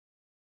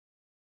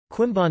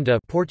Quimbanda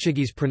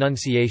Portuguese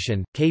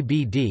pronunciation,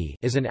 KBD,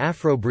 is an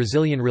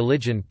Afro-Brazilian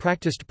religion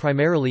practiced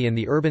primarily in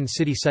the urban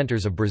city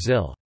centers of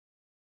Brazil.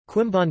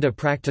 Quimbanda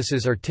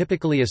practices are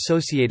typically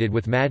associated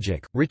with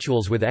magic,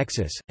 rituals with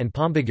Exus, and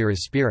Pomba Giras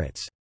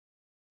spirits.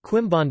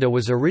 Quimbanda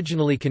was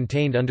originally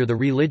contained under the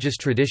religious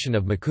tradition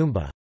of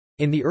Macumba.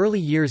 In the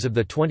early years of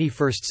the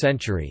 21st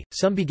century,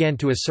 some began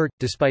to assert,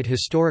 despite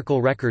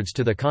historical records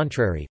to the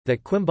contrary,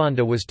 that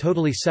Quimbanda was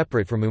totally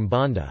separate from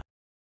Umbanda.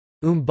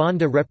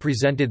 Umbanda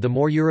represented the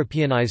more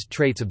Europeanized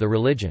traits of the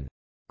religion.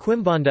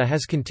 Quimbanda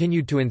has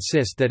continued to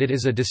insist that it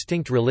is a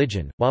distinct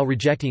religion, while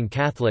rejecting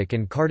Catholic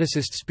and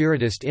Kardecist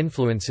Spiritist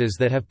influences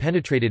that have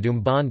penetrated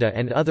Umbanda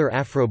and other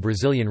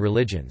Afro-Brazilian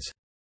religions.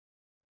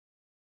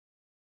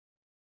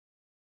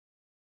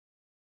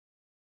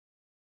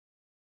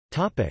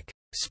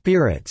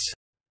 Spirits.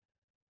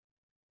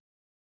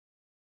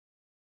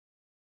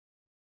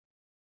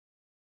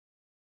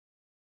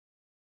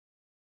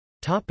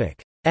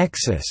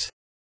 Exus.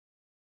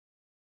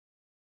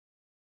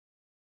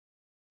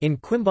 In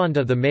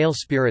Quimbanda the male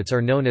spirits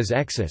are known as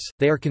Exus.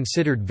 They are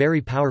considered very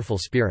powerful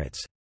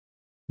spirits.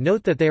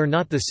 Note that they are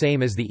not the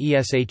same as the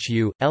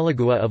Eshu,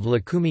 Eligua of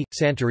Lukumi,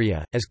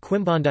 Santeria. As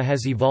Quimbanda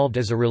has evolved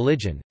as a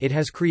religion, it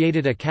has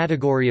created a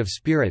category of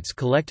spirits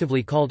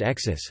collectively called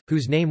Exus,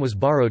 whose name was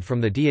borrowed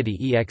from the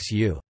deity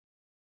Exu.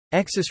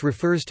 Exus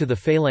refers to the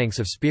phalanx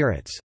of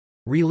spirits.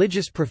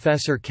 Religious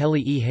professor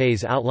Kelly E.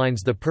 Hayes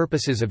outlines the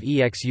purposes of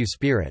Exu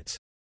spirits.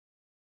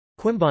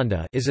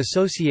 Quimbanda is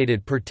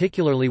associated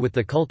particularly with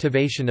the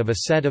cultivation of a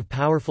set of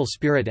powerful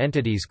spirit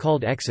entities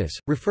called Exus,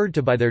 referred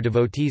to by their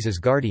devotees as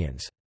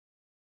guardians.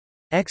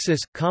 Exus,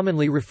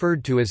 commonly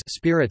referred to as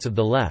spirits of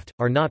the left,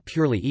 are not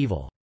purely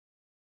evil.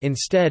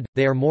 Instead,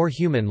 they are more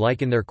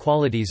human-like in their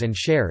qualities and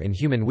share in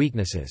human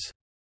weaknesses.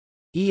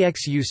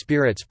 Exu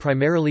spirits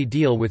primarily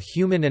deal with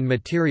human and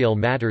material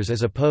matters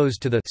as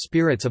opposed to the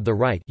spirits of the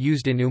right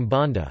used in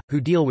Umbanda,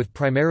 who deal with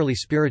primarily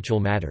spiritual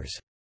matters.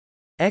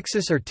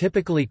 Exus are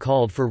typically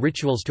called for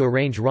rituals to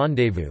arrange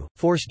rendezvous,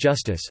 force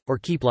justice, or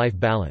keep life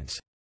balance.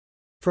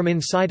 From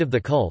inside of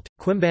the cult,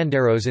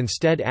 Quimbanderos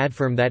instead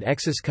affirm that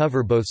Exus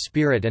cover both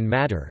spirit and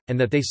matter, and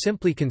that they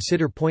simply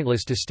consider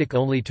pointless to stick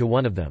only to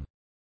one of them.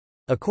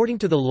 According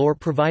to the lore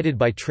provided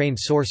by trained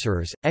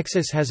sorcerers,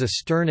 Exus has a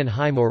stern and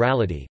high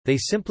morality. They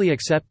simply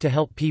accept to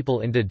help people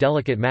into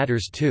delicate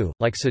matters too,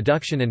 like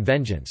seduction and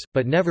vengeance,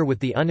 but never with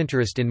the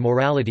uninterest in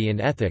morality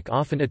and ethic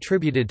often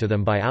attributed to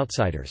them by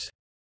outsiders.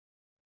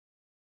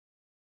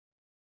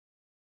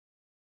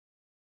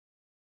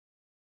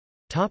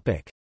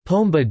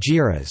 Pomba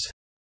Giras.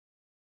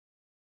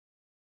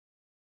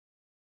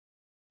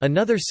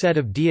 Another set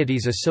of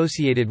deities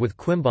associated with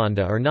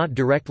Quimbanda are not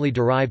directly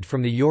derived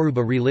from the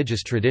Yoruba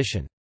religious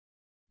tradition.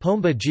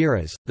 Pomba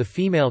Giras, the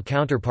female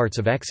counterparts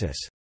of Exus.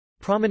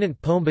 Prominent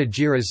Pomba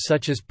Giras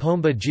such as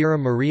Pomba Gira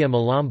Maria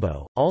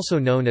Malambo, also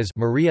known as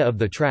Maria of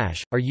the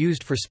Trash, are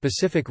used for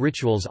specific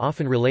rituals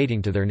often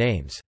relating to their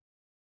names.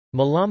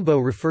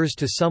 Malambo refers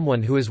to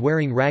someone who is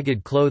wearing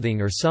ragged clothing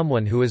or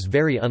someone who is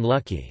very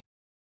unlucky.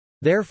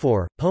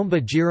 Therefore, Pomba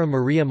Gira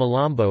Maria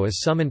Malambo is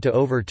summoned to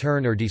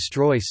overturn or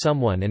destroy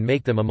someone and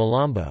make them a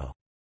Malambo.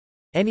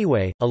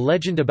 Anyway, a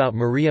legend about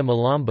Maria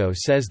Malambo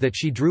says that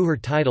she drew her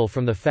title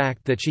from the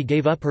fact that she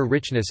gave up her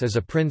richness as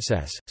a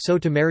princess, so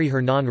to marry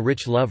her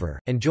non-rich lover,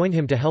 and join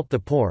him to help the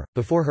poor,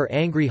 before her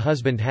angry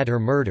husband had her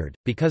murdered.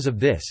 Because of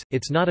this,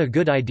 it's not a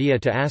good idea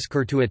to ask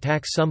her to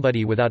attack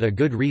somebody without a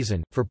good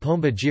reason, for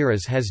Pomba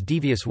Giras has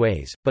devious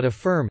ways, but a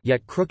firm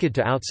yet crooked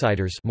to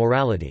outsiders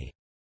morality.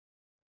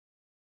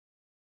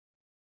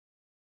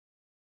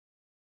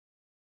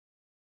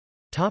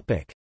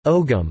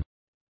 Ogum.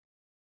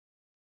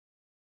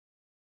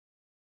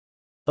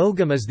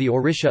 Ogum is the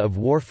Orisha of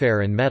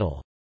warfare and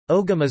metal.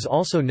 Ogum is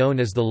also known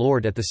as the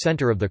Lord at the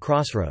center of the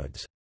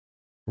crossroads.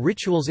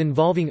 Rituals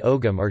involving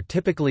Ogum are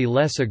typically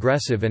less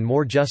aggressive and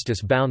more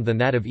justice-bound than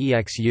that of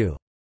Exu.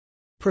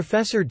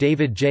 Professor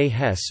David J.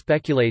 Hess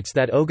speculates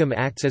that Ogum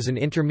acts as an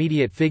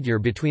intermediate figure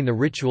between the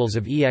rituals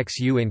of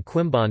Exu in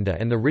Quimbanda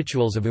and the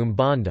rituals of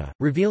Umbanda,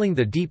 revealing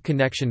the deep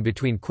connection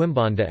between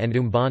Quimbanda and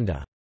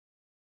Umbanda.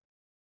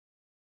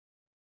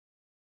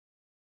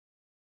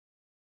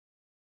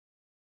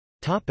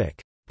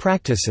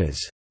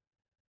 Practices.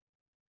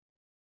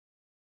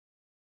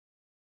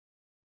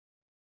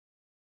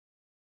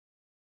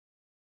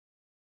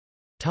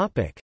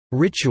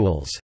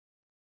 Rituals.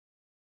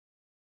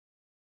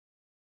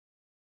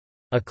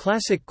 A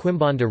classic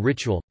Quimbanda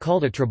ritual,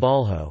 called a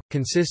trabalho,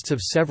 consists of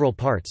several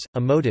parts: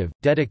 a motive,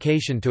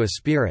 dedication to a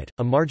spirit,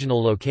 a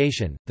marginal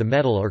location, the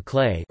metal or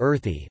clay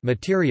earthy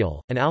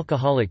material, an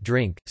alcoholic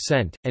drink,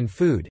 scent, and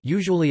food,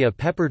 usually a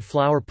peppered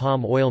flower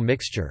palm oil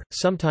mixture,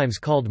 sometimes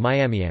called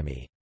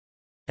miami.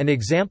 An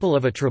example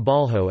of a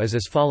trabalho is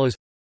as follows.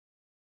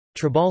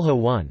 Trabalho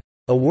 1.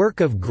 A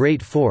work of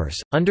great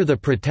force, under the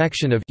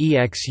protection of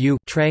Exu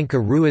tranca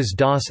ruas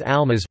das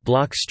almas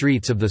block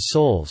streets of the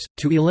souls,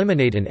 to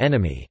eliminate an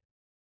enemy.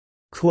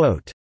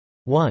 Quote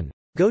 1.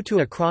 Go to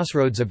a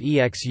crossroads of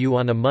EXU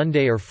on a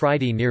Monday or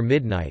Friday near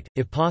midnight,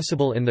 if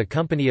possible in the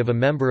company of a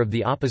member of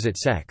the opposite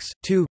sex.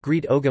 2.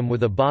 Greet Ogum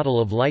with a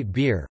bottle of light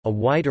beer, a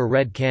white or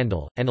red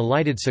candle, and a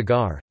lighted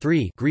cigar.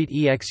 3. Greet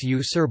EXU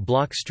Sir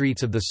Block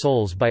Streets of the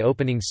Souls by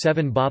opening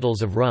 7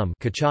 bottles of rum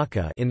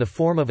in the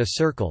form of a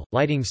circle,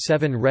 lighting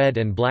 7 red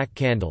and black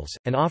candles,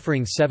 and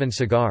offering 7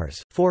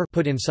 cigars. 4.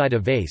 Put inside a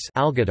vase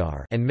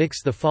and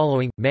mix the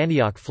following: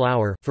 manioc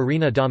flour,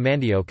 farina da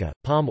mandioca,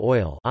 palm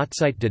oil,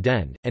 oxite de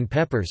dend, and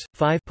peppers.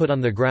 5. Put on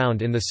the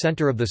ground in the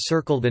center of the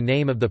circle the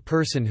name of the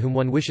person whom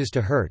one wishes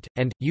to hurt,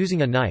 and,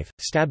 using a knife,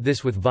 stab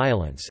this with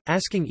violence,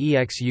 asking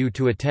EXU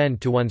to attend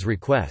to one's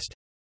request.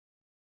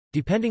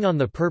 Depending on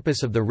the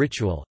purpose of the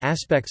ritual,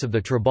 aspects of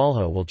the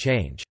trabalho will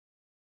change.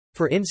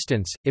 For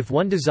instance, if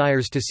one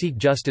desires to seek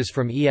justice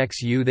from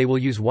EXU, they will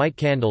use white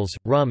candles,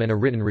 rum, and a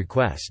written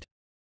request.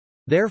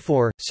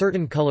 Therefore,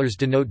 certain colors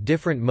denote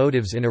different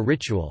motives in a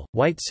ritual,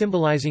 white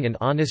symbolizing an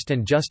honest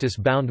and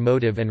justice-bound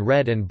motive and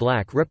red and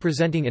black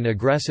representing an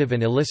aggressive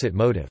and illicit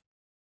motive.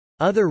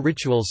 Other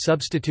rituals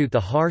substitute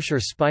the harsh or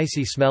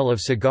spicy smell of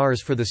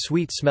cigars for the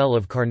sweet smell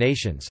of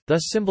carnations,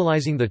 thus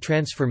symbolizing the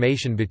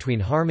transformation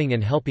between harming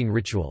and helping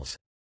rituals.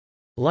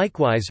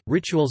 Likewise,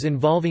 rituals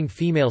involving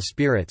female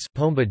spirits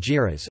Pomba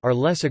Giras are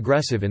less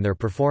aggressive in their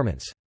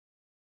performance.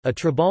 A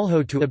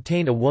trabalho to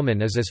obtain a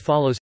woman is as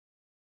follows.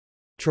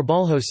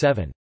 Trabalho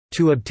 7.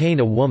 To obtain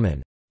a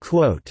woman.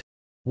 Quote.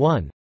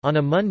 1. On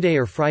a Monday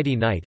or Friday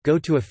night, go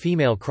to a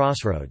female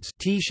crossroads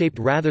T-shaped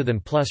rather than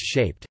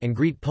plus-shaped and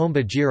greet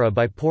Pomba Gira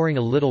by pouring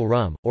a little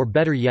rum, or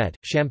better yet,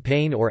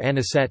 champagne or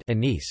anisette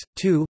anise.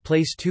 2.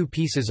 Place 2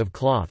 pieces of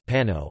cloth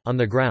pano on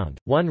the ground,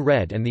 one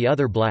red and the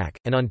other black,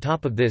 and on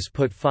top of this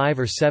put 5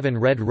 or 7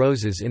 red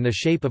roses in the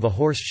shape of a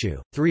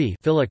horseshoe. 3.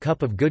 Fill a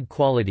cup of good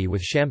quality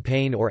with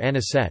champagne or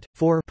anisette.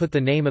 4. Put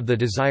the name of the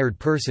desired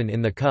person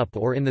in the cup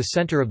or in the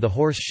center of the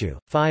horseshoe.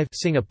 5.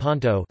 Sing a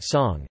ponto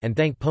song and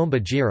thank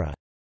Pomba Gira.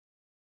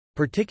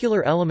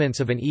 Particular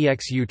elements of an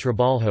EXU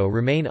trabalho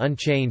remain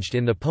unchanged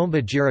in the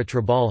Pomba Gira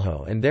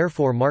trabalho and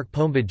therefore mark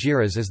Pomba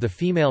Giras as the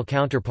female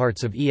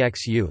counterparts of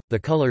EXU: the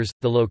colors,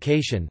 the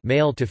location,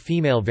 male to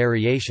female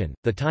variation,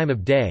 the time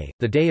of day,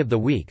 the day of the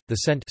week, the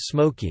scent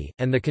smoky,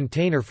 and the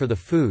container for the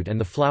food and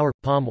the flour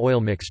palm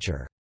oil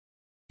mixture.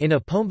 In a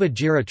Pomba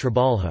Gira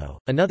trabalho,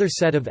 another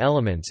set of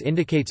elements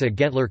indicates a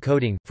Gentler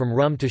coating, from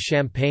rum to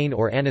champagne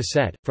or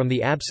anisette, from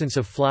the absence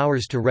of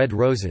flowers to red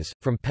roses,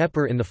 from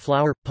pepper in the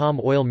flour, palm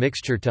oil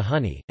mixture to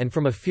honey, and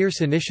from a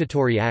fierce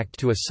initiatory act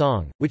to a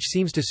song, which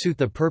seems to suit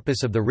the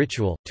purpose of the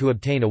ritual, to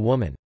obtain a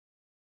woman.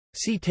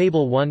 See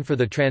Table 1 for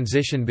the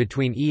transition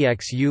between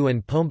EXU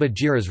and Pomba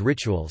Gira's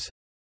rituals.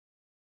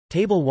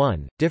 Table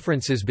 1 –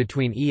 Differences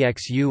between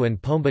EXU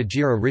and Pomba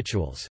Gira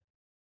rituals.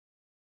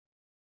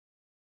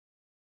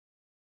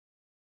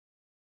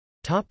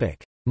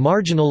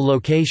 Marginal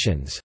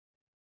locations.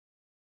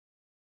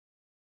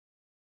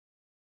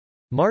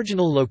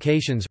 Marginal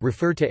locations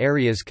refer to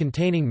areas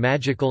containing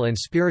magical and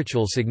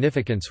spiritual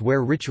significance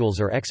where rituals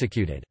are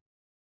executed.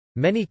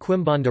 Many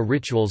Quimbanda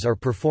rituals are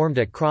performed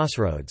at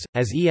crossroads,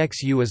 as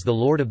EXU is the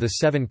lord of the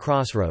 7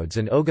 crossroads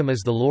and Ogum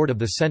is the lord of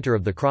the center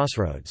of the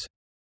crossroads.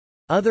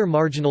 Other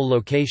marginal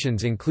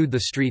locations include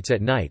the streets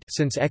at night,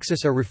 since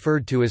Exus are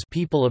referred to as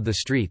people of the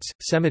streets,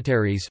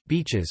 cemeteries,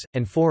 beaches,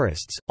 and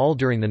forests, all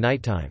during the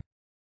nighttime.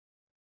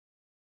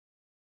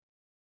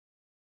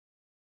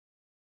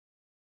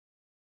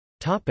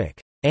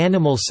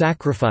 Animal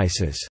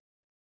sacrifices.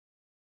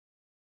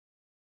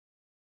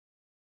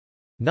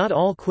 Not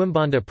all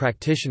Quimbanda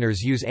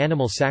practitioners use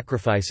animal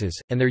sacrifices,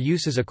 and their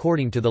use is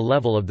according to the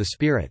level of the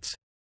spirits.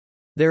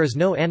 There is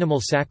no animal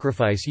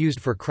sacrifice used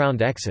for crowned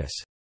Exus.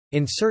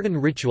 In certain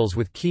rituals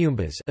with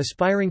Quiumbas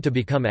aspiring to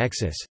become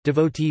Exus,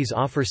 devotees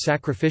offer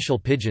sacrificial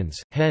pigeons,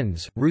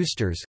 hens,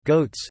 roosters,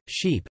 goats,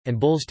 sheep,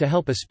 and bulls to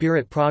help a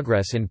spirit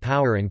progress in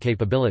power and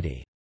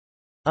capability.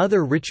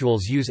 Other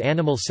rituals use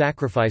animal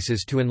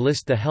sacrifices to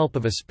enlist the help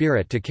of a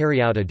spirit to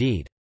carry out a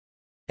deed.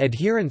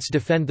 Adherents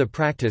defend the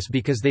practice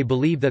because they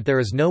believe that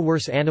there is no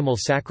worse animal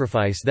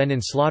sacrifice than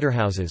in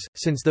slaughterhouses,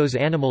 since those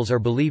animals are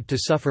believed to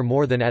suffer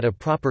more than at a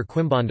proper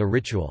Quimbanda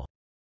ritual.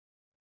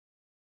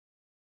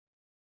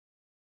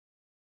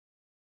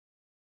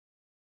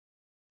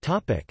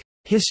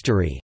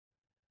 History.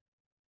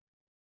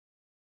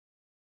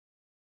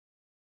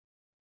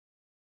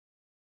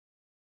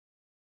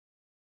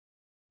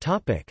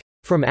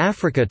 From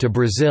Africa to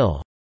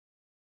Brazil.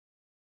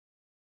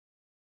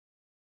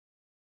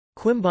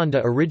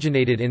 Quimbanda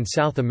originated in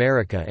South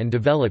America and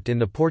developed in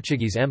the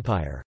Portuguese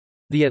Empire.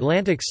 The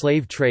Atlantic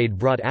slave trade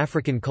brought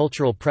African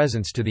cultural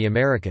presence to the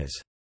Americas.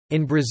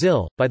 In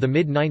Brazil, by the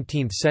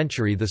mid-19th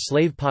century the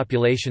slave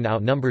population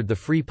outnumbered the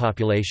free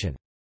population.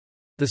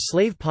 The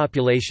slave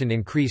population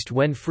increased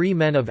when free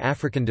men of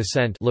African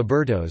descent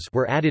libertos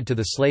were added to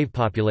the slave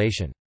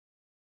population.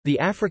 The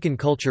African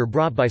culture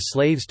brought by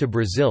slaves to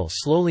Brazil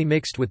slowly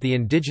mixed with the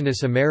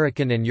indigenous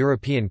American and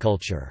European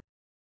culture.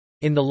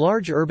 In the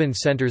large urban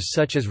centers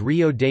such as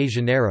Rio de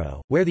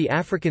Janeiro, where the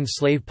African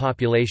slave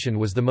population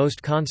was the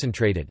most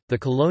concentrated, the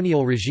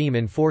colonial regime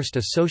enforced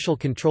a social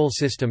control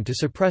system to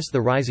suppress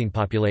the rising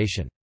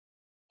population.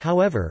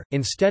 However,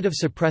 instead of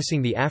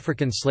suppressing the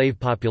African slave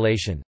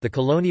population, the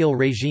colonial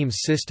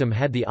regime's system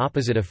had the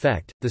opposite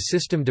effect. The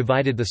system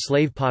divided the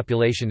slave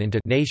population into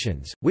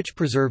nations, which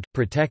preserved,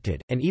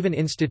 protected, and even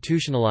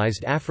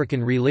institutionalized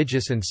African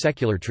religious and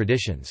secular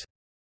traditions.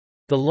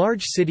 The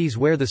large cities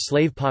where the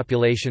slave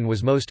population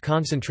was most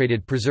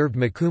concentrated preserved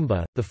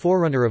Macumba, the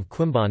forerunner of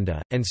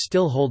Quimbanda, and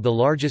still hold the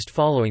largest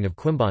following of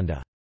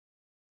Quimbanda.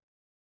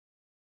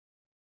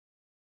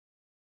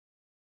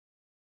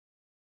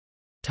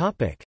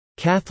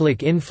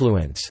 Catholic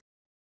influence.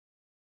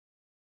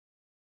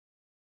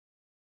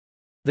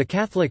 The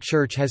Catholic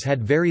Church has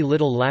had very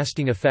little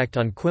lasting effect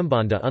on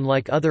Quimbanda,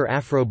 unlike other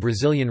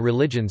Afro-Brazilian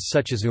religions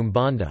such as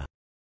Umbanda.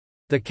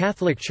 The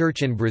Catholic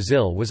Church in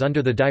Brazil was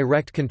under the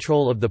direct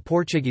control of the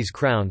Portuguese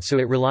crown, so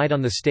it relied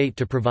on the state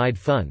to provide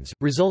funds,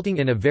 resulting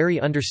in a very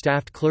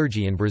understaffed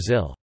clergy in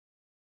Brazil.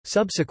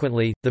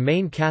 Subsequently, the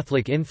main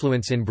Catholic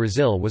influence in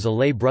Brazil was a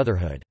lay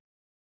brotherhood.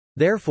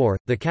 Therefore,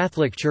 the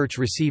Catholic Church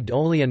received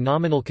only a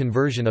nominal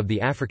conversion of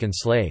the African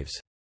slaves.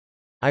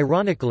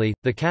 Ironically,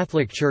 the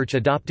Catholic Church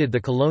adopted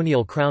the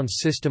colonial crown's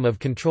system of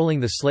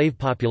controlling the slave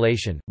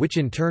population, which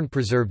in turn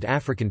preserved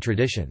African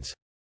traditions.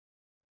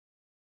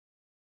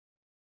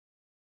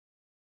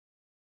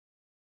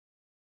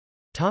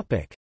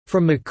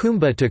 From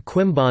Macumba to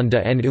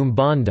Quimbanda and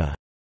Umbanda.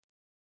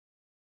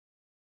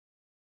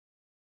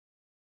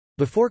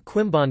 Before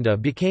Quimbanda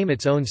became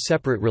its own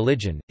separate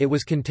religion, it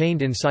was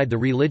contained inside the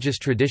religious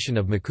tradition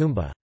of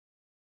Macumba.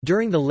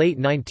 During the late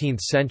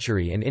 19th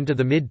century and into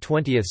the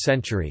mid-20th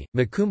century,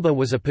 Macumba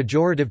was a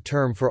pejorative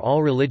term for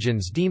all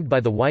religions deemed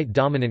by the white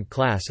dominant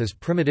class as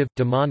primitive,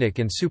 demonic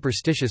and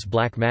superstitious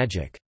black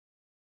magic.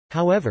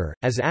 However,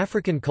 as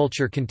African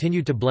culture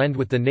continued to blend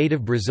with the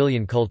native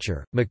Brazilian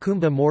culture,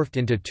 Macumba morphed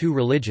into two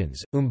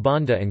religions,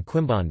 Umbanda and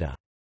Quimbanda.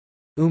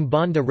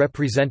 Umbanda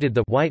represented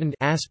the whitened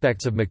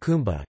aspects of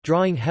Macumba,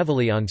 drawing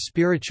heavily on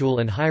spiritual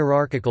and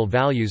hierarchical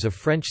values of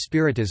French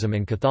Spiritism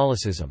and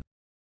Catholicism.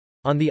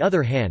 On the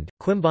other hand,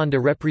 Quimbanda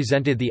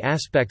represented the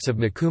aspects of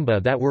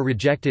Macumba that were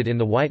rejected in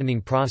the whitening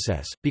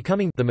process,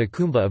 becoming the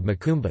Macumba of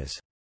Macumbas.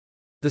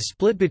 The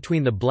split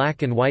between the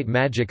black and white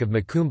magic of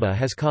Macumba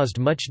has caused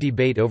much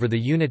debate over the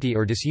unity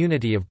or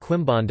disunity of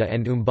Quimbanda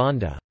and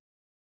Umbanda.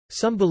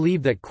 Some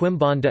believe that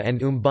Quimbanda and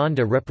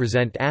Umbanda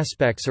represent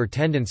aspects or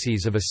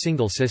tendencies of a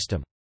single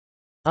system.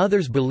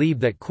 Others believe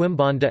that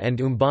Quimbanda and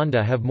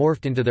Umbanda have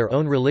morphed into their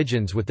own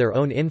religions with their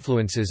own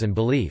influences and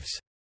beliefs.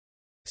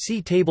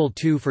 See Table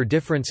 2 for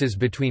differences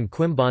between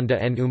Quimbanda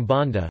and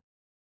Umbanda.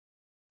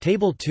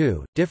 Table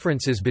 2 –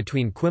 Differences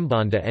between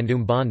Quimbanda and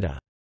Umbanda.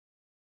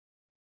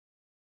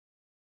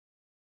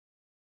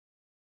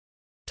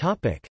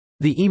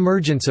 The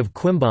emergence of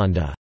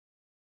Quimbanda.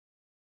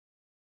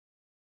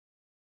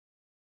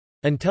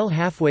 Until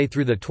halfway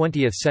through the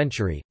 20th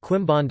century,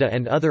 Quimbanda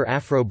and other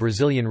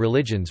Afro-Brazilian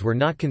religions were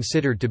not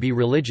considered to be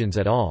religions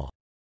at all.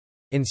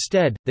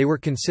 Instead, they were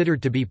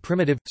considered to be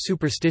primitive,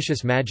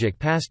 superstitious magic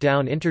passed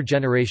down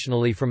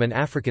intergenerationally from an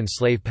African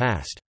slave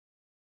past.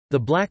 The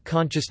Black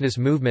consciousness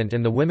movement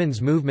and the women's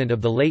movement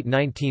of the late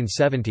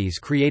 1970s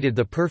created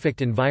the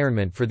perfect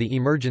environment for the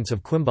emergence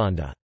of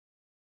Quimbanda.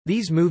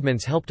 These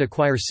movements helped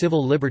acquire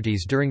civil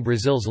liberties during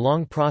Brazil's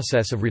long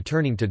process of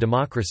returning to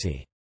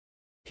democracy.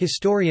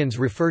 Historians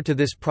refer to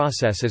this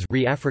process as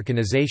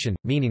re-Africanization,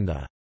 meaning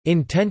the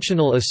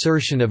intentional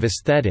assertion of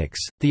aesthetics,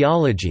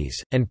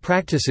 theologies, and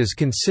practices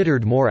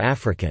considered more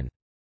African.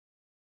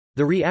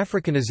 The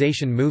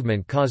re-Africanization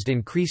movement caused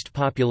increased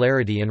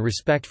popularity and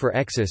respect for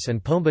Exus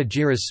and Pomba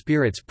Giras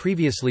spirits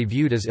previously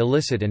viewed as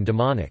illicit and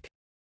demonic.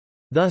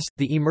 Thus,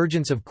 the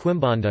emergence of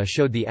Quimbanda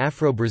showed the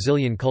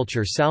Afro-Brazilian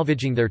culture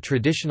salvaging their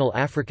traditional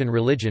African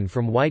religion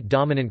from white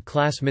dominant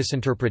class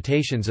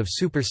misinterpretations of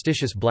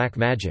superstitious black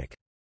magic.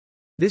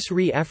 This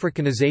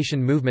re-Africanization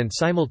movement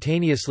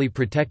simultaneously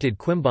protected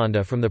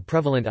Quimbanda from the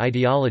prevalent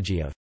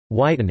ideology of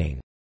whitening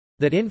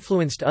that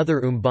influenced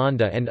other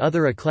Umbanda and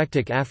other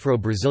eclectic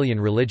Afro-Brazilian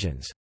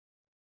religions.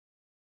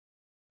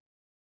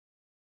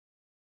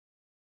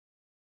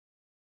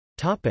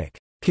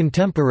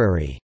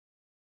 Contemporary.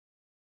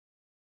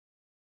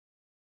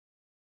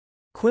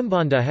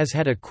 Quimbanda has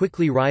had a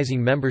quickly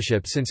rising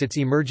membership since its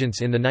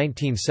emergence in the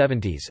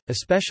 1970s,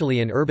 especially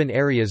in urban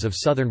areas of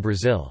southern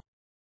Brazil.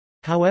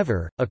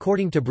 However,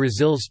 according to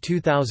Brazil's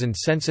 2000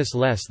 census,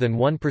 less than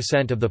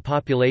 1% of the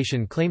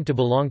population claimed to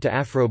belong to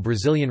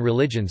Afro-Brazilian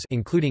religions,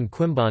 including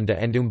Quimbanda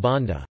and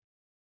Umbanda.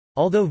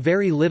 Although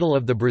very little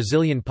of the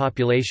Brazilian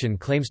population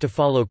claims to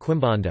follow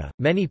Quimbanda,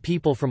 many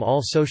people from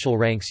all social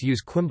ranks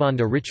use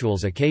Quimbanda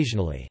rituals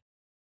occasionally.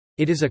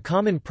 It is a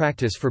common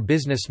practice for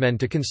businessmen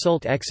to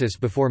consult Exus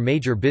before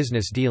major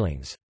business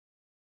dealings.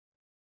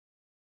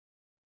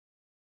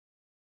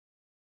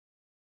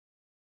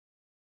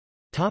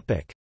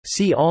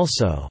 See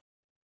also: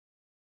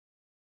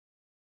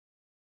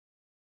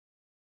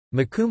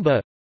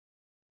 Macumba,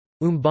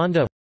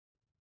 Umbanda,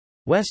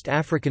 West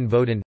African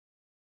Vodun,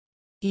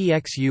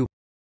 Exu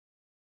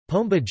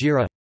Pomba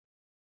Gira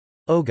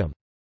Ogum